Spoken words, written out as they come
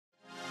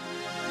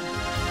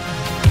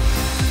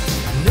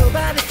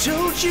Nobody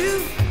told you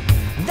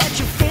that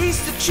you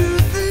face the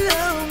truth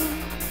alone,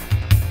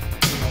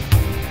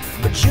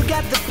 but you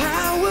got the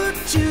power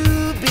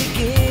to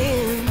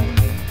begin.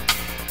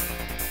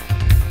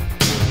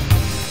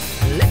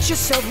 Let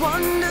yourself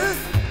wander,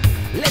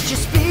 let your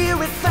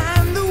spirit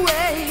find the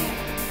way,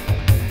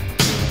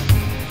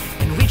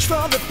 and reach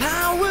for the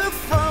power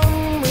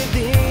from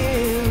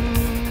within.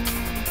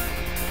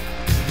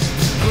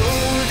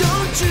 Hold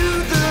on to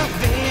the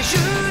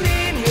vision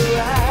in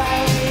your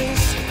eyes.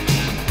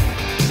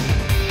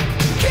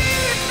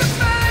 Keep the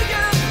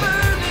fire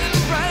burning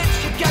bright.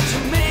 You got to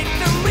make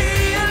them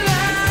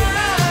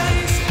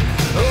realize.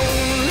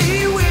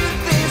 Only with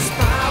this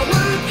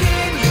power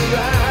can you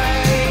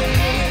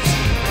rise.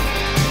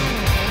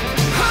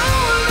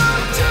 Hold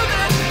on to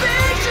that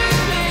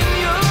vision in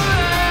your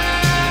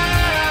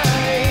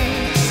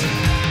eyes.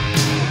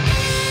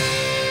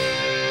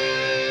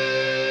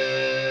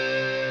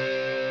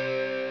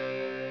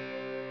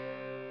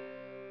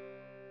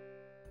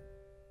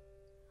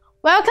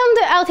 Welcome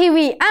to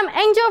LTV. I'm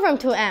Angel from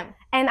 2M.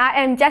 And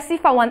I am Jessie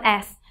from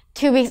 1S.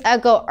 2 weeks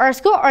ago, our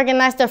school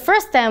organized the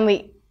first STEM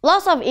week.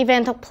 Lots of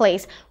events took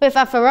place with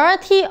a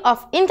variety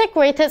of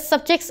integrated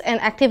subjects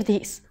and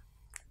activities.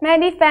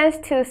 Many thanks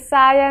to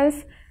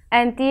Science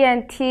and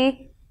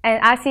D&T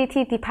and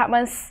ICT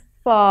departments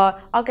for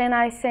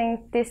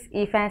organizing these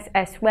events,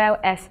 as well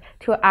as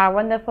to our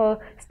wonderful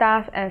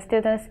staff and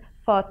students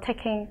for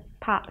taking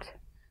part.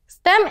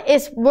 STEM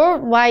is a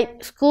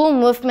worldwide school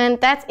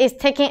movement that is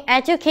taking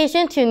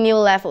education to new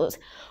levels.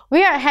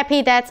 We are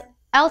happy that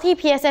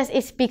LTPSS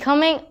is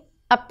becoming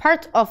a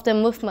part of the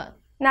movement.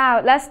 Now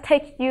let's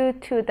take you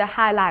to the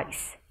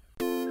highlights.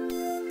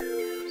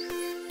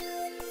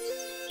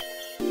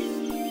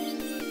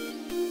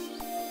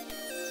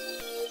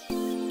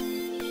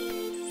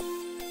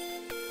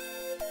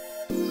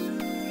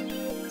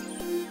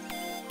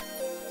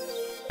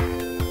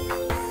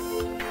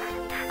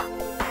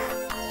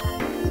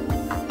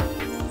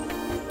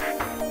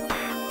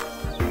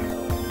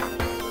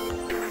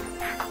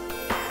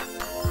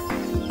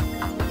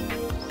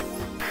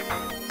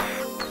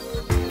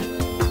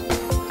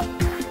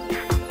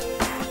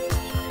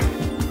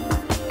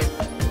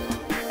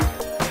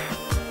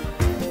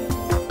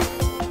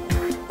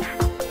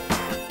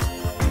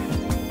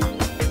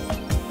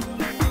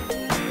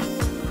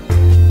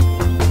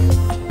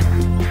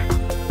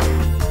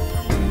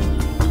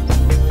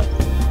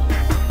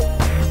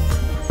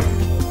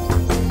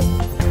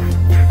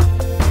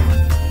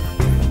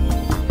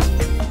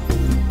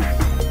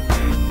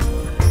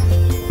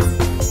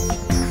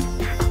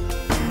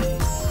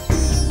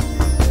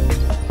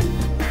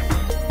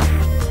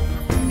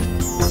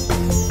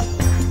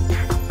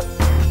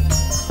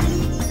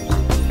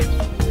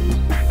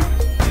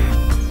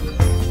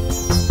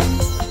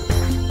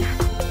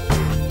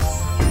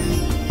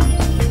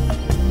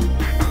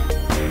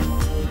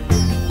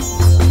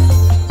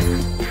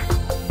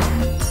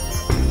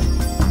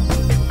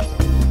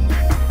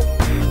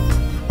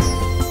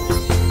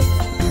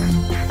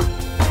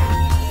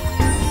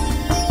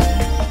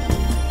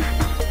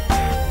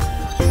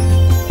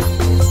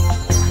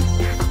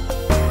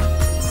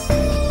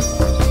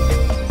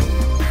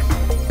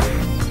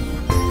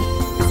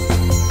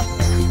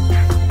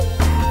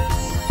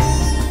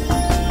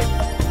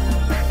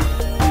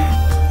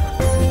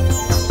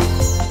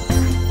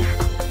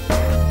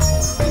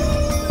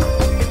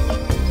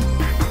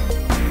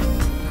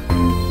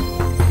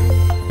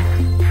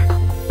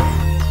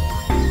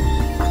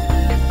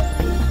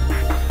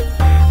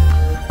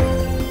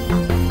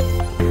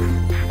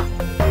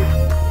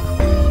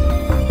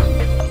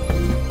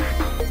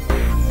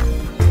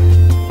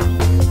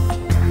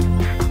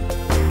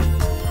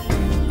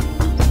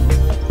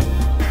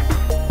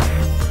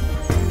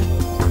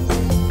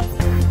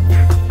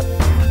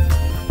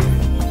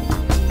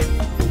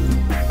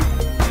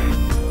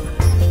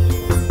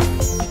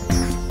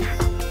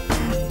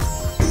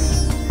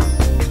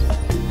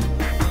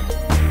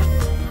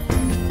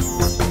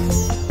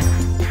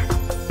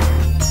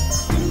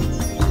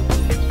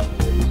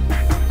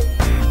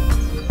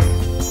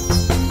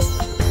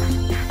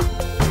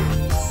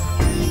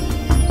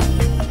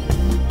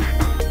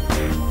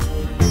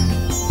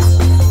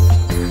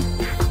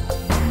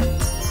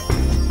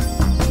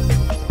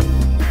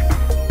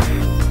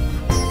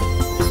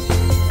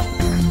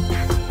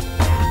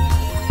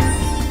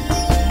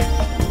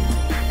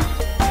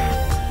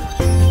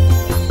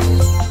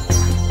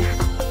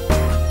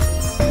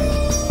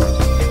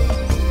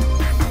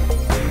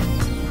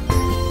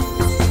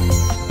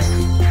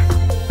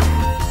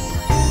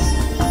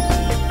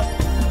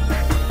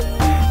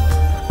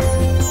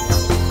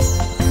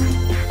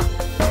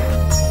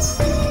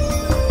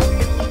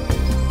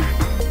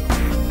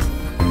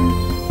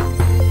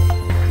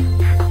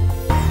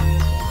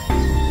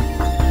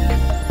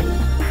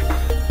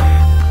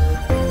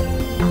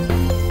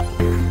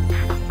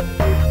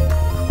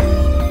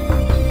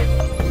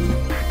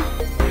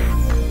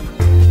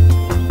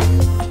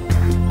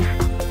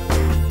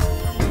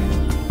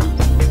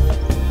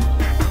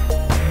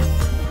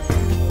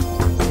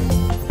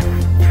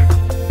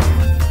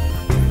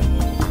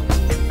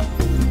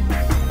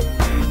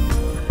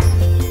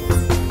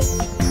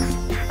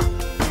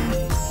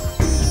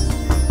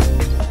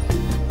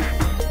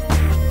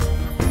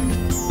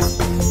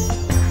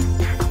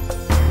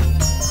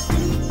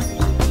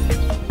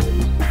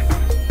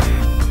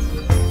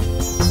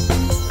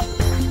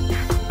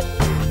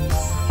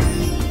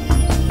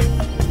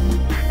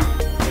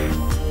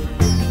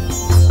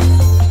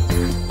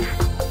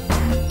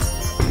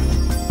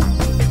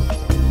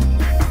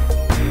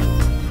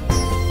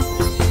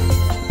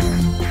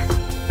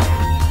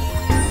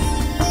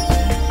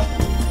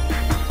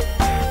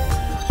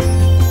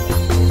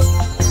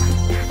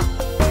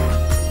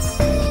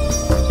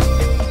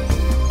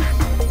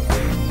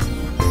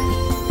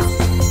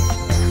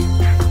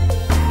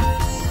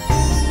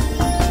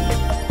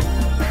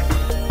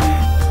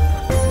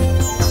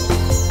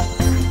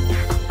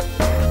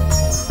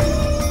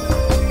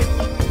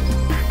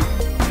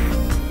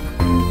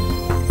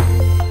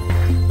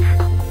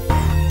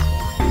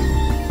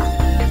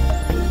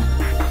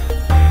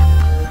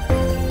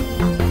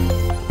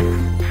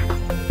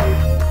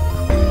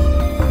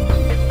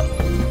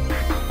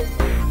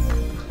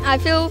 I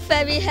feel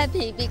very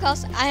happy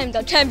because I am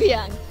the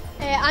champion.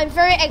 I'm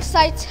very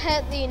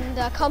excited in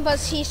the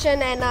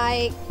competition and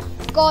I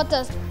got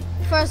the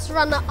first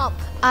runner-up.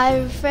 I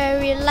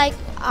very like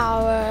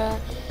our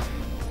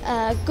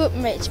group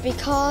mates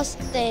because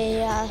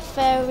they are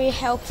very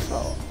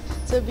helpful.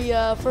 To be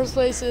first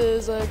place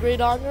is a great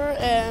honor,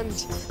 and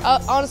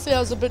honestly I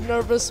was a bit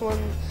nervous when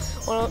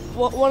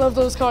one of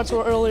those cards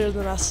were earlier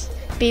than us.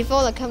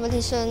 Before the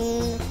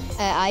competition,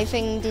 I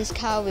think this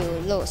car will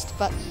lose,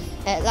 but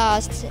at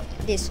last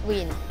this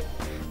win.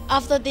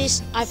 After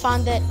this, I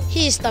found that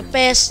he is the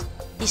best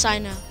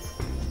designer.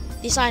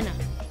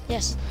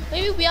 Yes.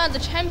 Maybe we are the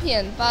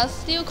champion, but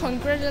still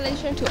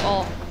congratulations to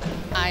all.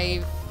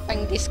 I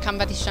think this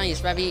competition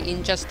is very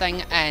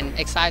interesting and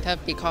excited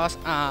because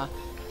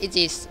it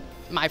is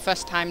my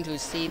first time to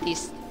see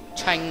this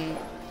train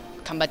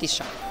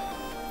competition.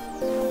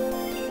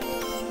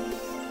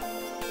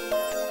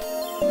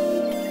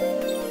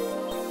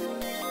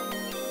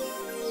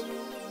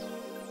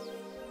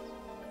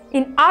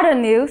 In other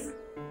news,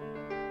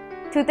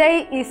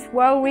 today is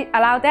World Read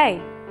Aloud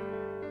Day.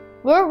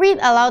 World Read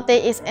Aloud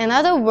Day is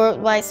another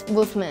worldwide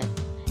movement.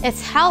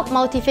 It's helped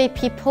motivate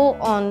people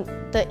on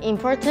the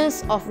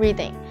importance of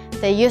reading,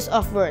 the use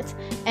of words,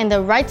 and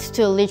the right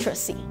to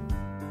literacy.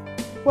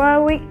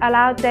 World Read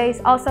Aloud Day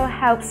also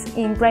helps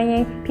in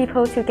bringing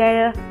people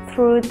together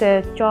through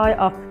the joy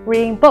of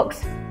reading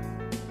books.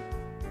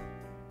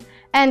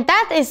 And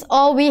that is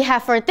all we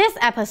have for this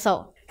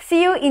episode.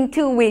 See you in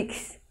 2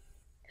 weeks.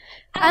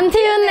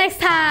 Until next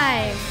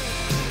time!